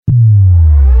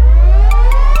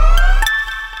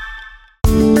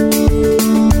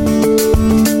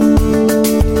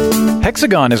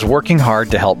Hexagon is working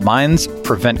hard to help mines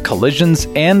prevent collisions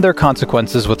and their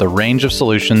consequences with a range of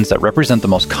solutions that represent the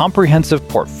most comprehensive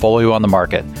portfolio on the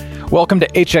market. Welcome to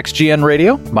HXGN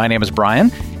Radio. My name is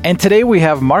Brian, and today we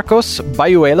have Marcos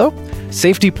Bayuelo,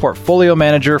 Safety Portfolio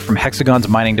Manager from Hexagon's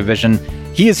mining division.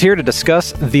 He is here to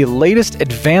discuss the latest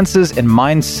advances in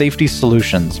mine safety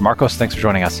solutions. Marcos, thanks for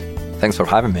joining us. Thanks for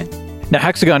having me. Now,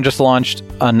 Hexagon just launched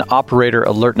an operator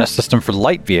alertness system for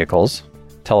light vehicles.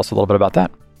 Tell us a little bit about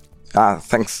that.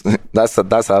 Thanks. That's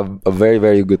a very,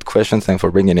 very good question. Thanks for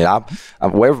bringing it up.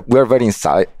 We're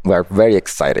very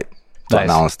excited to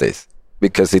announce this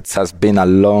because it has been a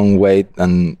long wait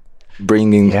and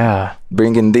bringing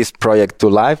this project to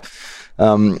life,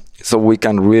 so we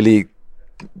can really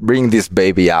bring this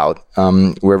baby out.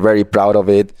 We're very proud of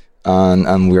it,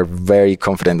 and we're very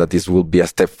confident that this will be a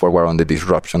step forward on the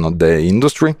disruption of the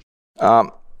industry.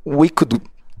 We could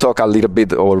talk a little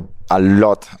bit or a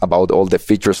lot about all the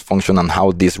features, function, and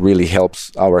how this really helps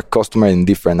our customer in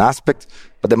different aspects.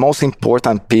 But the most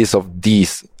important piece of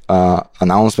this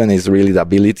announcement is really the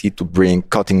ability to bring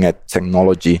cutting-edge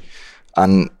technology.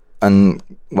 And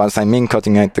once I mean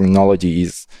cutting-edge technology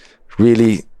is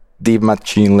really deep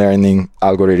machine learning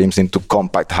algorithms into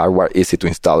compact hardware, easy to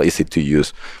install, easy to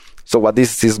use. So what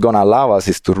this is going to allow us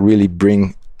is to really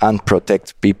bring and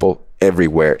protect people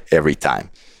everywhere, every time.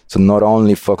 So not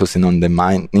only focusing on the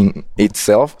mining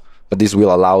itself, but this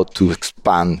will allow to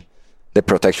expand the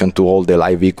protection to all the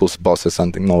live vehicles, buses,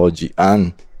 and technology.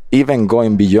 And even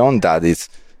going beyond that is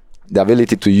the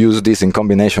ability to use this in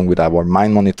combination with our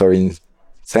mine monitoring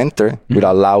center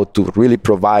will allow to really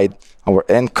provide our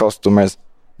end customers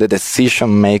the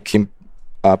decision-making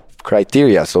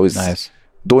criteria. So it's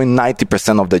doing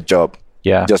 90% of the job,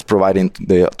 just providing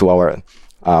to our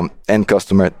end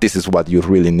customer, this is what you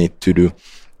really need to do.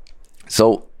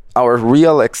 So our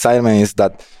real excitement is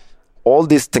that all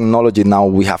this technology now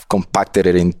we have compacted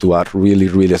it into a really,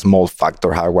 really small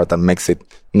factor hardware that makes it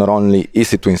not only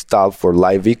easy to install for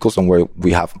live vehicles and where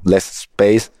we have less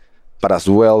space, but as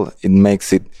well it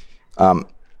makes it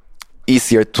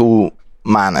easier to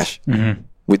manage,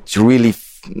 which really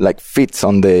fits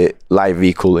on the live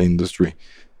vehicle industry.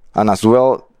 And as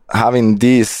well, having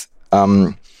this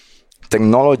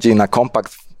technology in a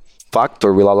compact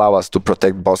factor will allow us to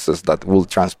protect buses that will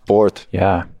transport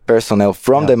personnel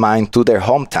from the mine to their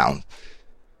hometown.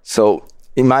 So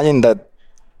imagine that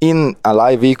in a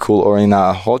live vehicle or in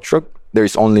a haul truck, there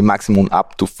is only maximum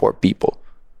up to 4 people.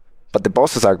 But the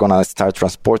buses are going to start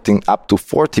transporting up to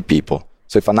 40 people.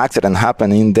 So if an accident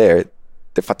happens in there,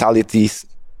 the fatalities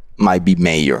might be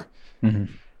major.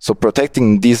 So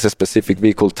protecting these specific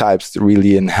vehicle types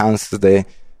really enhances the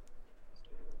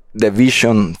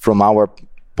vision from our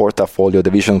portfolio,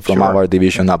 the vision from our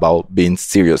division about being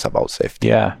serious about safety.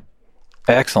 Yeah.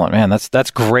 Excellent, man. That's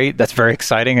great. That's very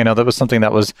exciting. I know that was something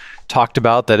that was talked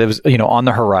about, that it was, on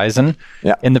the horizon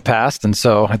in the past. And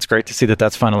so it's great to see that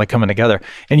that's finally coming together.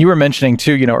 And you were mentioning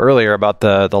too, earlier about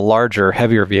the larger,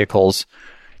 heavier vehicles.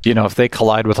 If they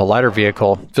collide with a lighter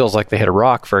vehicle, feels like they hit a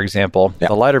rock, for example.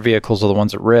 The lighter vehicles are the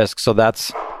ones at risk. So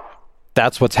that's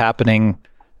what's happening.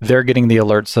 They're getting the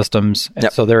alert systems.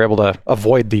 And so they're able to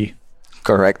avoid the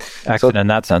accident in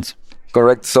that sense.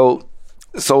 Correct. So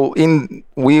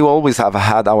we always have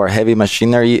had our heavy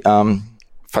machinery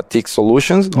fatigue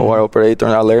solutions or operator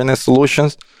awareness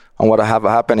solutions. And what have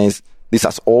happened is this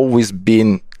has always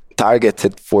been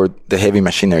targeted for the heavy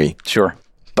machinery. Sure.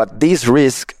 But this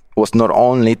risk was not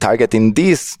only targeting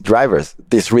these drivers.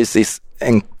 This risk is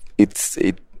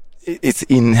it's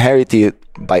inherited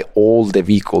by all the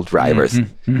vehicle drivers.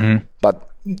 But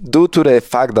due to the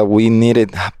fact that we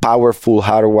needed powerful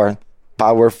hardware,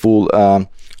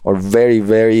 or very,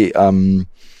 very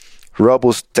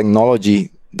robust technology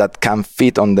that can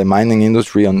fit on the mining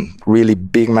industry on really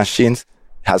big machines,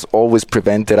 has always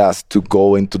prevented us to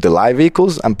go into the live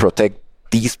vehicles and protect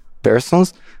these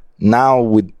persons. Now,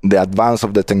 with the advance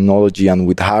of the technology and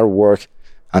with hard work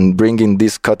and bringing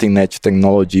this cutting-edge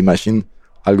technology, machine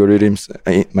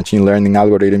learning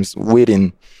algorithms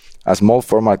within a small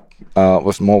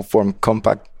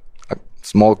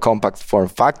compact form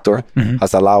factor,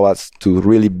 has allowed us to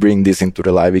really bring this into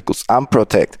the live vehicles and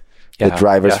protect the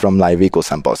drivers from live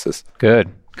vehicles and buses. Good.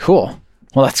 Cool.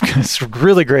 Well, it's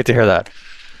really great to hear that.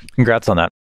 Congrats on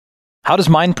that. How does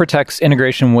MineProtect's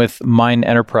integration with Mine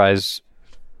Enterprise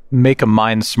make a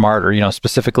mine smarter,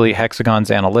 specifically Hexagon's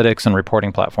analytics and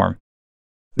reporting platform?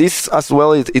 This as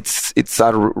well, it's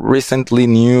a recently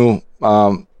new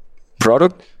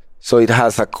product. So it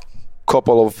has a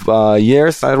couple of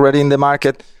years already in the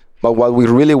market. But what we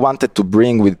really wanted to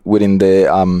bring within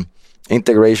the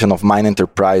integration of Mine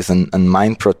Enterprise and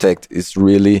MineProtect is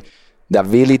really the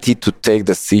ability to take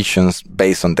decisions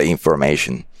based on the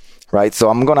information, right? So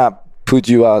I'm going to put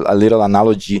you a little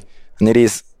analogy, and it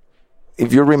is,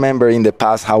 if you remember in the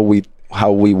past how we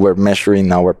were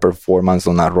measuring our performance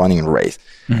on a running race.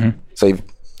 So if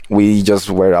we just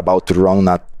were about to run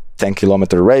a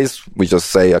 10-kilometer race, we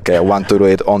just say, okay, I want to do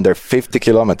it under 50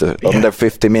 kilometers, under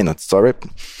 50 minutes, sorry.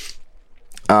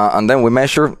 And then we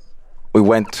measure, we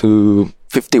went to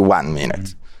 51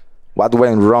 minutes. What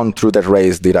went wrong through the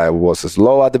race? Did I was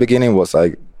slow at the beginning? Was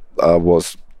I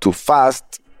was too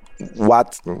fast? Why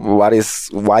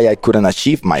I couldn't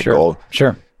achieve my goal?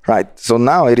 Sure. Right. So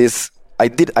now it is, I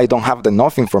don't have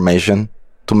enough information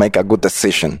to make a good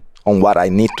decision on what I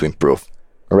need to improve.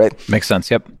 Right. Makes sense.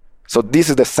 Yep. So this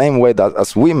is the same way that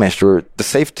as we measure the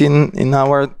safety in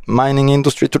our mining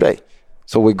industry today.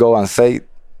 So we go and say,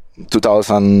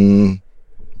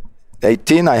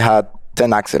 2018, I had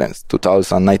 10 accidents.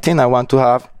 2019, I want to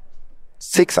have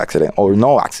 6 accidents or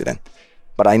no accident.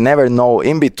 But I never know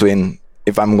in between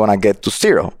if I'm going to get to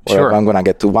 0 or if I'm going to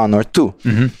get to 1 or 2.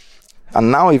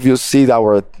 And now if you see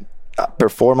our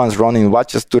performance running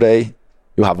watches today,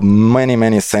 you have many,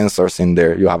 many sensors in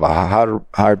there. You have a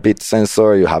heartbeat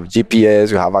sensor, you have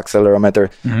GPS, you have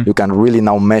accelerometer. You can really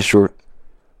now measure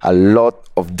a lot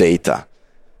of data.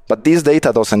 But this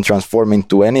data doesn't transform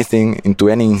into anything, into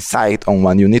any insight on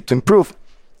what you need to improve,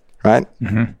 right?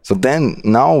 So then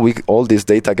now all this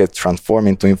data gets transformed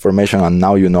into information, and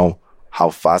now you know how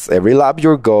fast every lap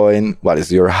you're going, what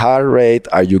is your heart rate,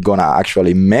 are you going to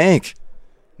actually make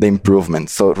the improvement?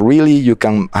 So really you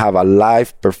can have a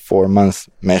live performance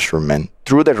measurement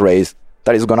through the race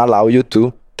that is going to allow you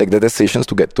to take the decisions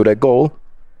to get to the goal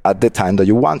at the time that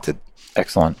you wanted.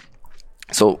 Excellent.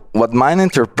 So what Mine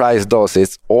Enterprise does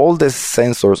is all the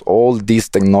sensors, all this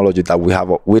technology that we have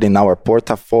within our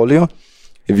portfolio,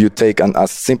 if you take a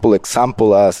simple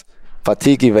example as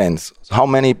fatigue events, how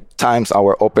many times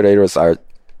our operators are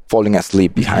falling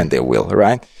asleep behind the wheel,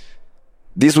 right?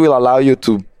 This will allow you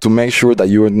to make sure that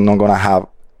you're not going to have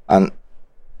an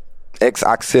X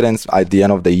accidents at the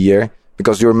end of the year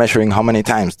because you're measuring how many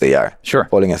times they are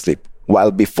falling asleep.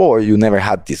 While before, you never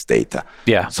had this data.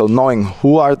 Yeah. So knowing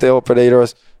who are the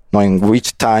operators, knowing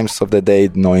which times of the day,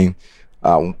 knowing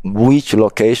which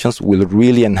locations will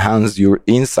really enhance your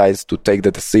insights to take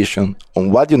the decision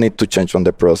on what you need to change on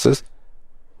the process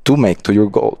to make to your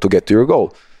goal, to get to your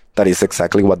goal. That is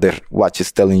exactly what the watch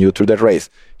is telling you through the race.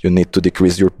 You need to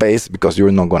decrease your pace because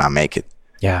you're not going to make it.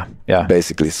 Yeah.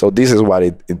 Basically. So this is what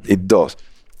it does.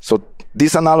 So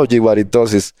this analogy, what it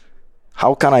does is,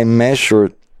 how can I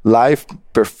measure live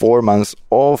performance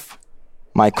of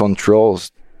my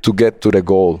controls to get to the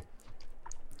goal,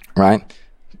 right?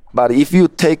 But if you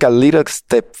take a little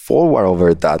step forward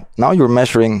over that, now you're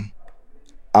measuring,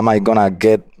 I'm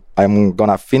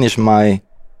gonna finish my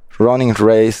running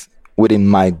race within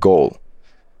my goal.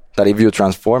 That if you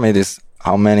transform it is,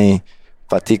 how many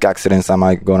fatigue accidents am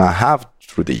I gonna have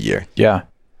through the year? Yeah.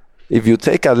 If you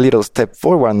take a little step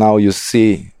forward, now you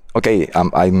see, okay,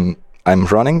 I'm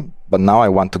running, but now I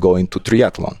want to go into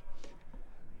triathlon.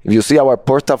 If you see our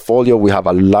portfolio, we have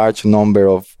a large number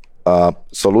of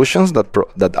solutions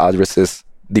that addresses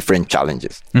different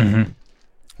challenges.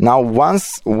 Now,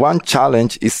 one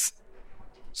challenge is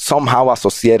somehow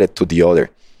associated to the other.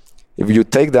 If you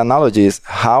take the analogy, is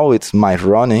how is my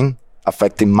running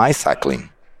affecting my cycling?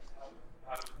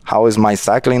 How is my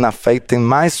cycling affecting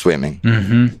my swimming?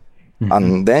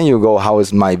 And then you go, how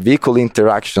is my vehicle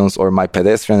interactions or my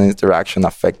pedestrian interaction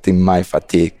affecting my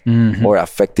fatigue or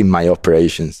affecting my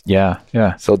operations? Yeah.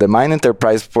 So the Mine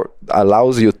Enterprise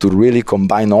allows you to really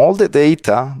combine all the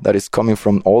data that is coming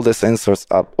from all the sensors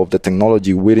of the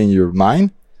technology within your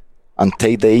mine and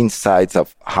take the insights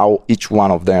of how each one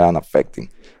of them are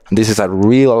affecting. And this is a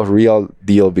real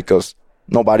deal because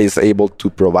nobody is able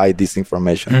to provide this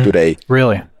information today.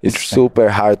 Really? It's super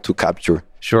hard to capture.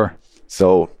 Sure.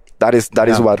 So that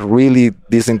is what really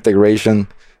this integration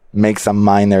makes a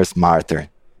miner smarter.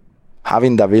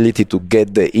 Having the ability to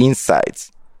get the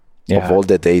insights of all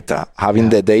the data, having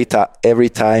the data every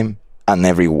time and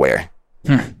everywhere.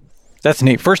 That's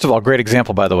neat. First of all, great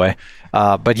example, by the way.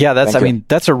 But yeah,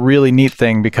 that's a really neat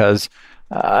thing because,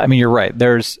 you're right.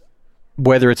 There's,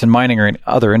 whether it's in mining or in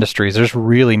other industries, there's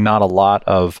really not a lot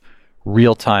of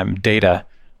real-time data.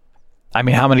 I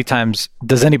mean, how many times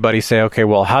does anybody say, okay,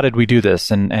 well, how did we do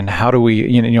this? And how do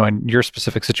we, in your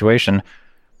specific situation,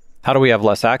 how do we have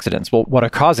less accidents? Well, what are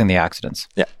causing the accidents?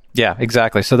 Yeah,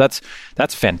 exactly. So that's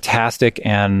fantastic.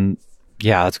 And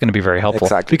yeah, that's going to be very helpful.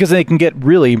 Exactly. Because they can get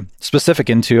really specific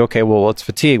into, okay, well, what's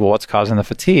fatigue? Well, what's causing the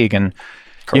fatigue? And,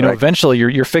 eventually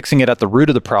you're fixing it at the root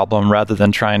of the problem rather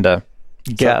than trying to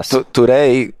guess. So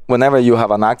today, whenever you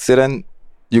have an accident,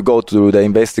 you go through the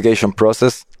investigation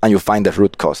process and you find the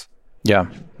root cause. Yeah.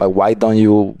 But why don't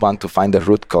you want to find the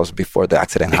root cause before the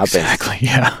accident happens? Exactly,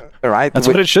 yeah. Right? That's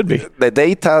what it should be. The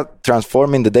data,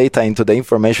 transforming the data into the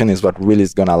information is what really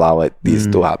is going to allow this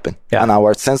to happen. Yeah. And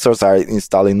our sensors are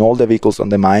installed in all the vehicles on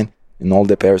the mine, in all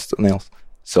the personnel.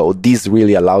 So this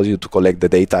really allows you to collect the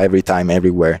data every time,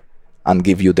 everywhere, and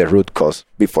give you the root cause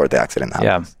before the accident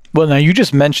happens. Yeah. Well, now you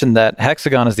just mentioned that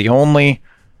Hexagon is the only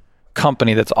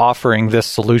company that's offering this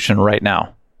solution right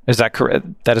now. Is that correct?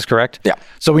 That is correct? Yeah.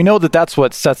 So we know that that's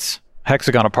what sets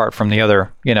Hexagon apart from the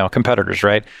other, competitors,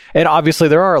 right? And obviously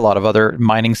there are a lot of other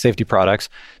mining safety products.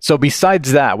 So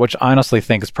besides that, which I honestly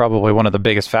think is probably one of the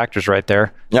biggest factors right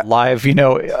there, live,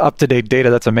 up-to-date data,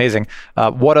 that's amazing.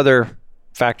 What other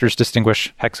factors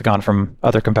distinguish Hexagon from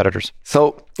other competitors?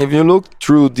 So if you look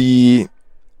through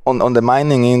on the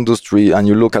mining industry and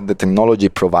you look at the technology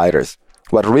providers,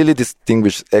 what really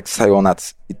distinguishes Hexagon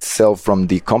itself from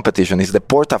the competition is the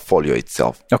portfolio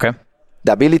itself. Okay.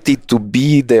 The ability to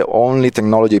be the only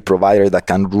technology provider that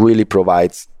can really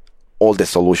provide all the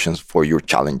solutions for your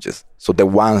challenges. So the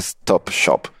one-stop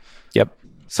shop. Yep.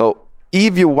 So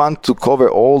if you want to cover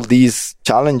all these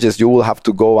challenges, you will have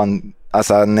to go and, as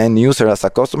an end user, as a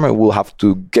customer, will have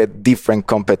to get different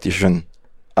competitor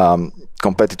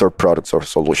products or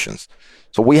solutions.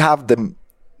 So we have the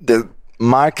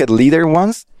market leader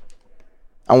ones,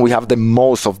 and we have the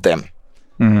most of them.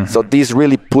 Mm-hmm. So this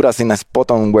really put us in a spot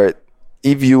on where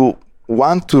if you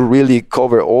want to really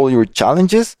cover all your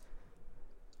challenges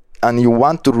and you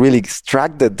want to really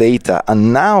extract the data,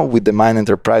 and now with the Mine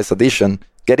Enterprise Edition,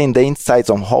 getting the insights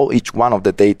on how each one of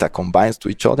the data combines to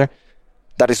each other,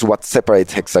 that is what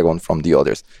separates Hexagon from the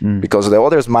others. Because the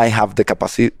others might have the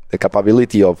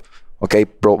capability of,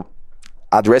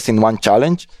 addressing one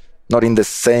challenge, not in the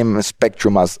same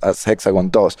spectrum as Hexagon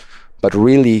does, but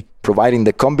really providing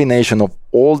the combination of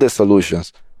all the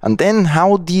solutions. And then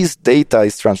how this data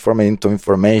is transformed into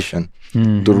information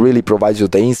to really provide you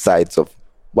the insights of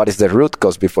what is the root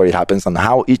cause before it happens and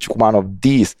how each one of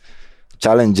these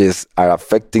challenges are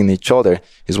affecting each other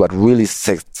is what really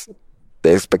sets the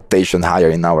expectation higher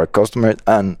in our customer.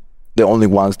 And the only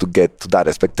ones to get to that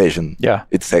expectation,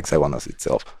 it's Hexagon as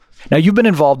itself. Now, you've been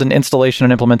involved in installation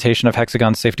and implementation of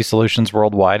Hexagon safety solutions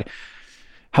worldwide.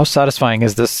 How satisfying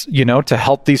is this, to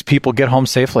help these people get home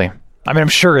safely? I mean, I'm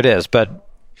sure it is, but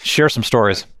share some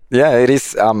stories. Yeah, it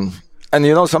is. And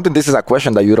something, this is a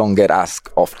question that you don't get asked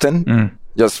often.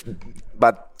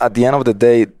 But at the end of the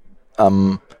day,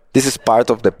 this is part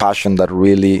of the passion that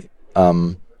really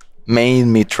made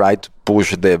me try to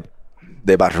push the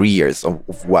barriers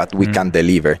of what we can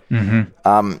deliver.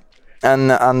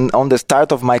 And on the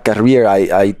start of my career,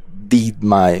 I did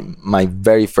my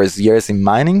very first years in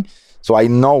mining. So I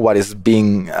know what is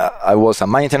being, I was a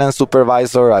maintenance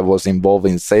supervisor. I was involved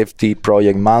in safety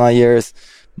project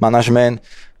management.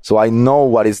 So I know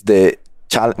what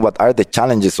are the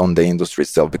challenges on the industry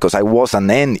itself, because I was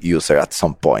an end user at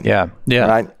some point. Yeah.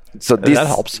 Right. So this that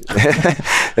helps.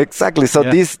 Exactly. So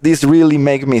this really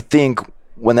make me think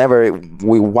whenever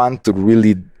we want to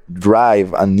really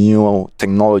drive a new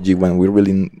technology, when we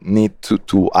really need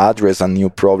to address a new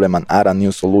problem and add a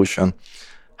new solution,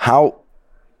 how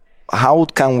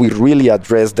can we really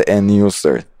address the end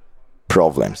user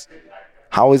problems?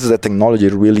 How is the technology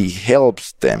really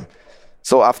helps them?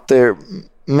 So after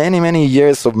many, many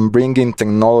years of bringing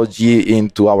technology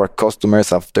into our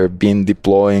customers, after being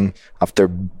deploying, after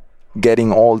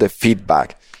getting all the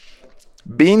feedback,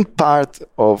 being part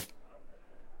of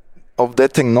the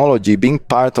technology, being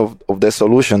part of the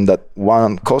solution that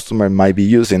one customer might be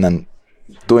using, and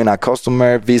doing a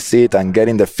customer visit and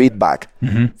getting the feedback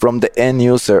from the end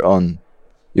user on,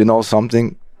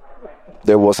 something,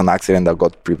 there was an accident that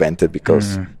got prevented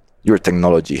because your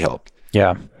technology helped.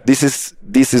 Yeah. This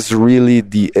is really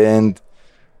the end,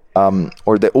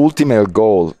 or the ultimate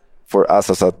goal for us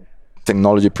as a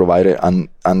technology provider, and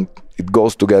it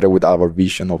goes together with our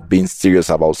vision of being serious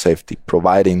about safety,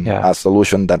 providing a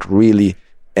solution that really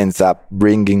ends up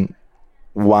bringing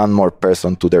one more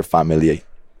person to their family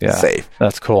safe.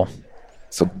 That's cool.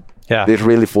 So it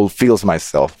really fulfills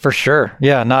myself. For sure.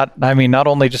 Yeah. Not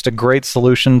only just a great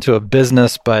solution to a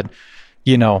business, but,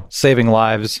 saving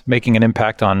lives, making an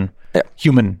impact on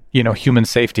human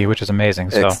safety, which is amazing.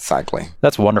 So exactly.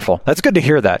 That's wonderful. That's good to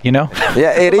hear that, Yeah,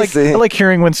 it is. I like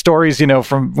hearing when stories,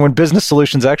 from when business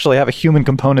solutions actually have a human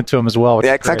component to them as well.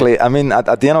 Yeah, exactly. I mean, at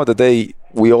the end of the day,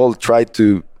 we all try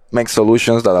to make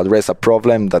solutions that address a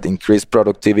problem, that increase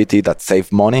productivity, that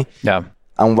save money. Yeah.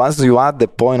 And once you add the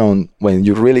point on when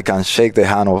you really can shake the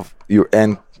hand of your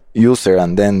end user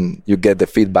and then you get the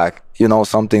feedback,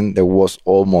 something that was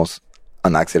almost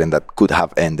an accident that could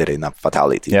have ended in a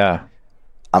fatality. Yeah.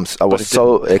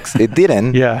 It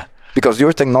didn't. Yeah. Because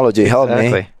your technology helped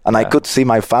me and I could see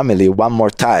my family one more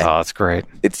time. Oh, that's great.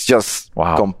 It's just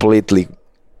completely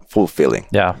fulfilling.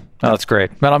 Yeah. No, that's great.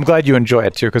 And I'm glad you enjoy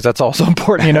it too, because that's also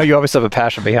important. You always have a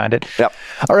passion behind it. Yep.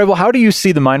 All right. Well, how do you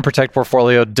see the MindProtect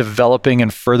portfolio developing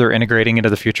and further integrating into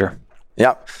the future?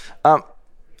 Yeah.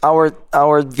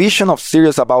 Our vision of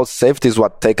serious about safety is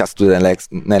what takes us to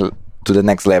the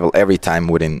next level every time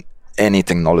within any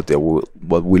technology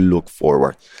what we look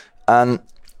forward. And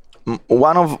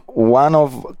one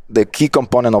of the key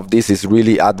component of this is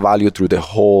really add value through the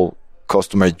whole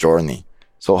customer journey.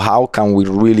 So how can we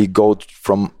really go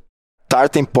from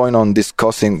starting point on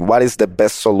discussing what is the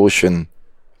best solution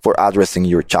for addressing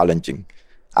your challenging,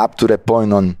 up to the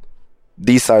point on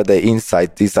these are the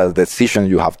insights, these are the decisions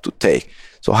you have to take.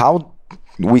 So how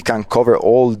we can cover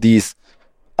all these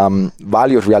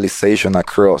value realization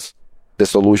across the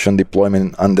solution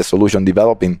deployment and the solution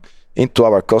developing into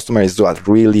our customers is what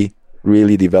really,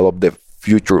 really develop the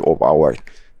future of our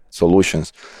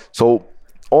solutions. So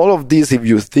all of this, if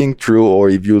you think through or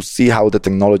if you see how the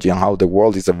technology and how the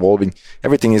world is evolving,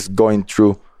 everything is going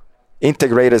through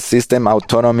integrated system,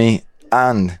 autonomy,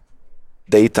 and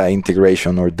data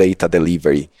integration or data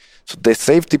delivery. So the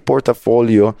safety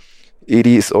portfolio,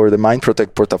 or the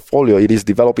MindProtect portfolio, it is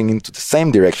developing into the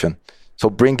same direction. So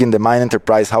bringing the Mind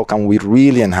Enterprise, how can we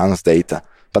really enhance data?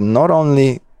 But not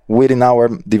only within our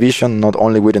division, not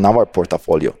only within our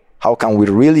portfolio. How can we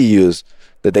really use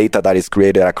the data that is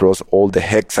created across all the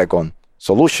Hexagon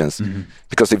solutions? Mm-hmm.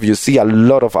 Because if you see, a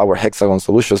lot of our Hexagon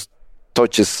solutions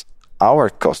touches our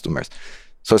customers.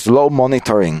 So slow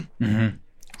monitoring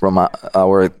from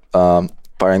our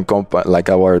parent company, like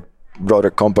our brother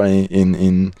company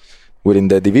within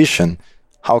the division.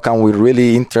 How can we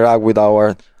really interact with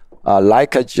our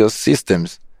Leica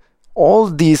systems? All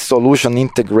these solution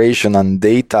integration and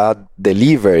data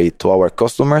delivery to our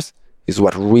customers is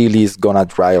what really is going to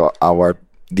drive our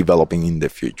developing in the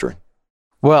future.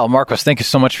 Well, Marcos, thank you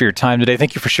so much for your time today.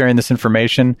 Thank you for sharing this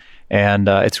information. And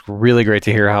it's really great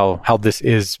to hear how this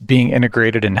is being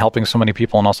integrated and helping so many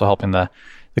people and also helping the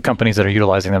companies that are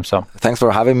utilizing them. So thanks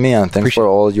for having me and thanks for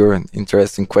all your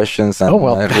interesting questions. And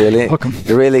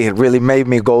it really made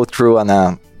me go through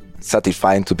and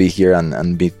satisfying to be here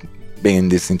and being in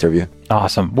this interview.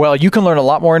 Awesome. Well, you can learn a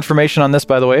lot more information on this,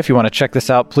 by the way. If you want to check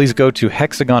this out, please go to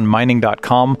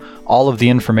hexagonmining.com. All of the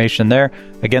information there.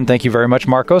 Again, thank you very much,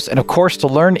 Marcos. And of course, to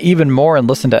learn even more and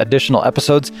listen to additional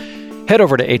episodes, head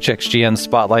over to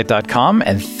hxgnspotlight.com.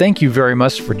 And thank you very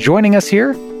much for joining us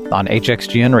here on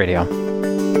HXGN Radio.